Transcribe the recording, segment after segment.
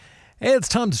It's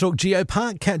time to talk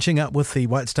Geopark, catching up with the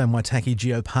Whitestone Waitaki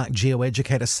Geopark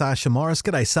geoeducator Sasha Morris.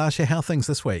 G'day Sasha, how are things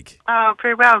this week? Oh,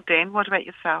 very well, Dan. What about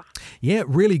yourself? Yeah,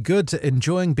 really good.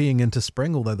 Enjoying being into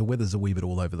spring, although the weather's a wee bit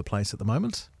all over the place at the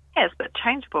moment. Yeah, it's a bit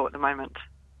changeable at the moment.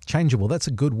 Changeable, that's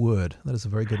a good word. That is a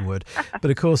very good word.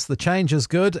 But of course, the change is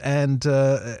good, and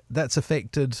that's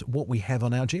affected what we have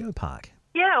on our Geopark.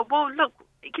 Yeah, well, look,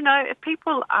 if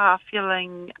people are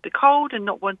feeling the cold and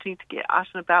not wanting to get out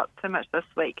and about so much this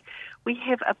week, we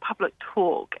have a public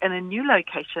talk in a new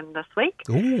location this week.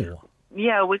 Ooh.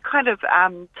 Yeah, we're kind of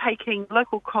taking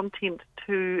local content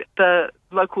to the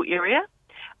local area.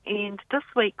 And this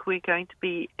week we're going to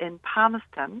be in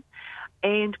Palmerston,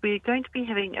 and we're going to be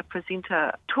having a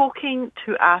presenter talking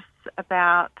to us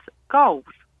about gold.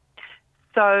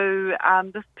 So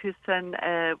this person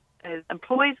is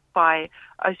employed by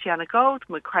Oceana Gold,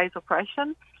 Macraes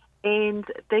operation, and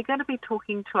they're going to be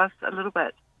talking to us a little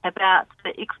bit about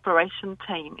the exploration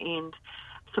team and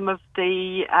some of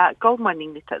the gold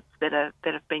mining methods that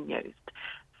have been used.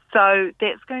 So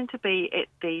that's going to be at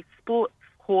the Sports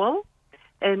Hall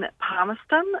in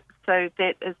Palmerston. So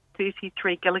that is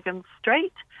 33 Gilligan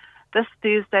Street, this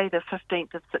Thursday, the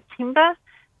 15th of September,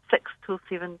 6 till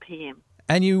 7 p.m.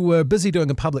 And you were busy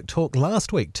doing a public talk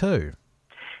last week too.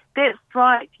 That's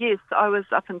right, yes. I was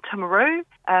up in Timaru,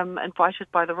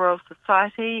 invited by the Royal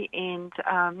Society, and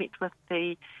met with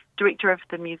the director of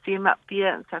the museum up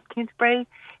there in South Canterbury,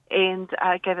 and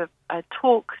gave a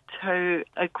talk to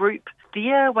a group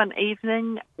there one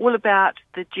evening all about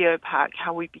the Geopark,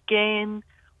 how we began,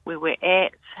 where we're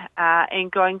at,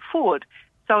 and going forward.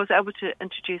 So I was able to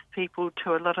introduce people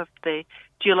to a lot of the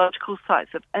geological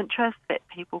sites of interest that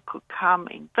people could come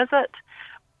and visit,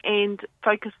 and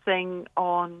focusing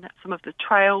on some of the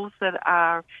trails that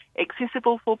are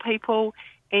accessible for people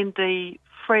and the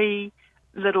free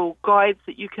little guides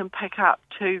that you can pick up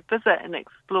to visit and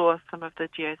explore some of the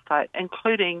geosites,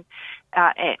 including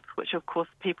our app, which of course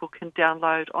people can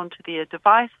download onto their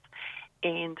device,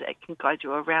 and it can guide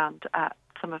you around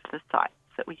some of the sites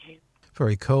that we have.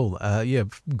 Very cool. Yeah,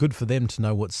 good for them to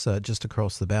know what's just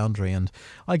across the boundary. And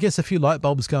I guess a few light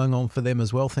bulbs going on for them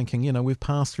as well, thinking, we've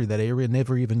passed through that area,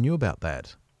 never even knew about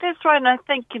that. That's right. And I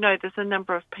think, there's a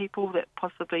number of people that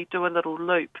possibly do a little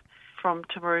loop from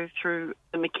Timaru through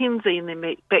the Mackenzie and then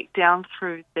back down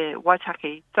through the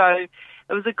Waitaki. So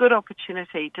it was a good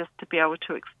opportunity just to be able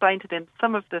to explain to them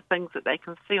some of the things that they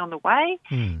can see on the way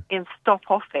and stop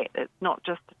off at. It's not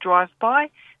just a drive-by.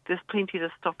 There's plenty to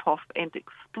stop off and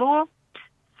explore.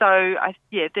 So,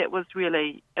 that was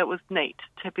it was neat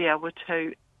to be able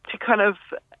to kind of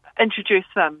introduce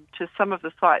them to some of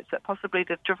the sites that possibly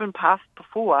they've driven past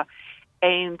before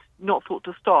and not thought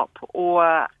to stop,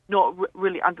 or not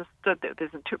really understood that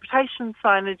there's interpretation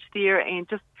signage there, and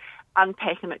just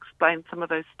unpack and explain some of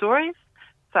those stories.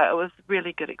 So it was a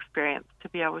really good experience to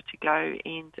be able to go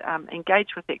and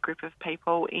engage with that group of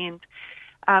people and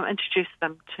introduce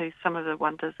them to some of the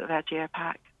wonders of our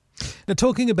geopark. Now,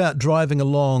 talking about driving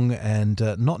along and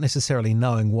not necessarily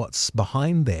knowing what's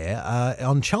behind there,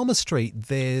 on Chalmers Street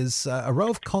there's a row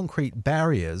of concrete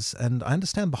barriers, and I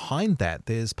understand behind that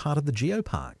there's part of the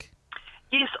geopark.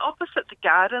 Yes, opposite the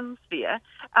gardens there.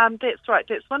 That's right,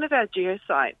 that's one of our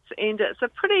geosites, and it's a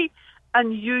pretty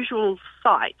unusual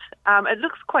site. It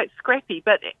looks quite scrappy,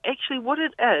 but actually what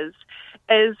it is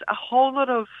a whole lot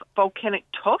of volcanic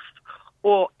tuff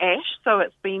or ash, so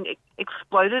it's been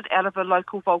exploded out of a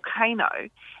local volcano,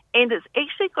 and it's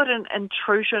actually got an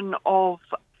intrusion of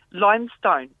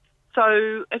limestone.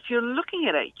 So if you're looking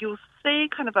at it, you'll see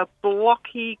kind of a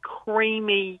blocky,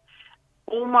 creamy,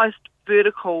 almost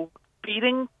vertical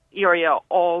bedding area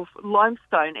of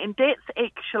limestone, and that's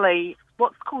actually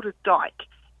what's called a dike.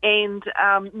 And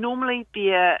normally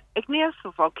they're igneous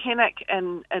or volcanic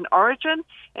in origin,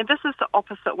 and this is the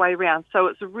opposite way around. So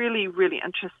it's a really, really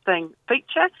interesting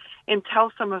feature, and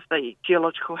tells some of the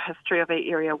geological history of our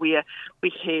area where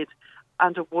we had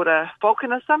underwater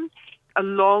volcanism,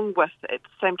 along with, at the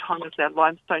same time as our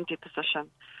limestone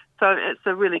deposition. So it's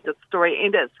a really good story,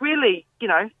 and it's really,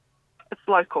 it's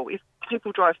local. If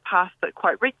people drive past it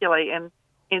quite regularly and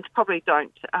probably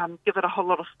don't give it a whole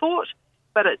lot of thought,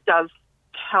 but it does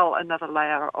tell another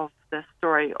layer of the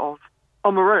story of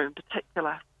Oamaru in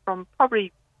particular, from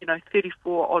probably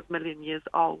 34 odd million years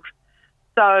old.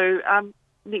 So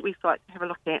neat website to have a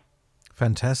look at.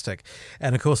 Fantastic.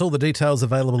 And of course all the details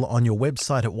available on your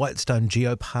website at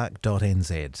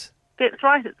whitestonegeopark.nz. That's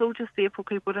right, it's all just there for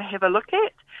people to have a look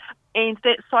at, and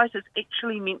that site is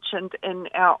actually mentioned in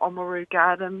our Oamaru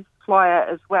Gardens flyer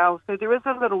as well. So there is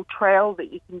a little trail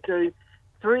that you can do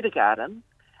through the garden,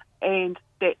 and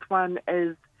that one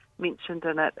is mentioned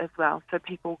in it as well, so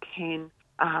people can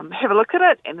have a look at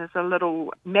it, and there's a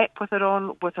little map with it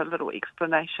on with a little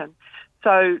explanation.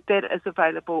 So that is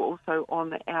available also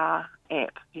on our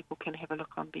app. People can have a look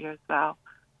on there as well.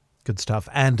 Good stuff.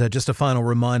 And just a final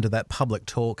reminder, that public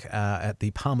talk at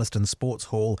the Palmerston Sports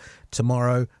Hall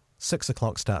tomorrow, 6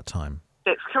 o'clock start time.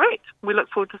 That's correct. We look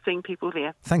forward to seeing people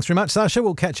there. Thanks very much, Sasha.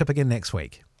 We'll catch up again next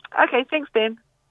week. Okay, thanks, Dan.